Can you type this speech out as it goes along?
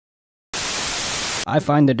I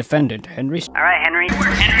find the defendant, Henry. Alright, Henry.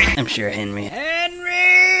 Henry. I'm sure Henry.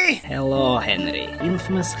 Henry! Hello, Henry.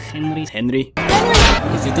 Infamous Henry. Henry.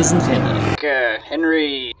 If it isn't Henry.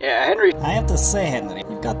 Henry. Yeah, Henry. I have to say, Henry,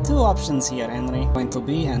 you've got two options here, Henry. Going to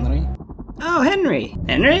be Henry. Oh, Henry.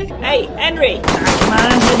 Henry? Hey, Henry! Come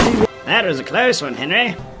on, Henry. That was a close one,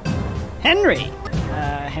 Henry. Henry.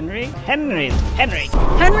 Henry? Henry. Henry.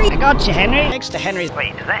 Henry! I got you, Henry. Next to Henry's.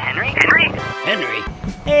 Wait, is that Henry? Henry? Henry.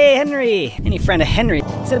 Hey, Henry. Any friend of Henry?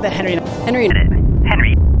 Said about Henry. Henry.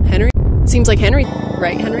 Henry. Henry? Seems like Henry.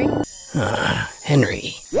 Right, Henry?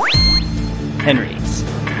 Henry. Henrys.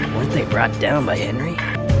 Weren't they brought down by Henry?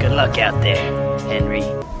 Good luck out there, Henry.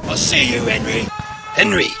 I'll see you, Henry.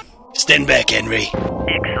 Henry. Stand back, Henry.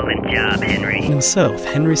 Excellent job, Henry. Himself,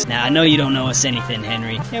 Henry's. Now, I know you don't know us anything,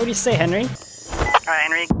 Henry. Yeah, what do you say, Henry? Alright,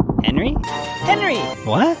 Henry. Henry? Henry!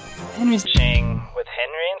 What? Henry's With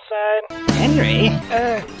Henry inside? Henry?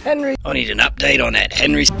 Henry. I need an update on that,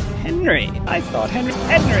 Henry. Henry. I thought Henry.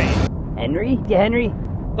 Henry. Henry? Yeah, Henry.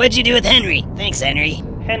 What'd you do with Henry? Thanks, Henry.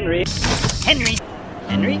 Henry. Henry.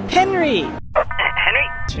 Henry? Henry! Henry?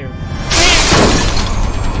 Two.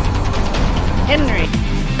 Henry.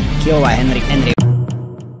 Kill by Henry. Henry.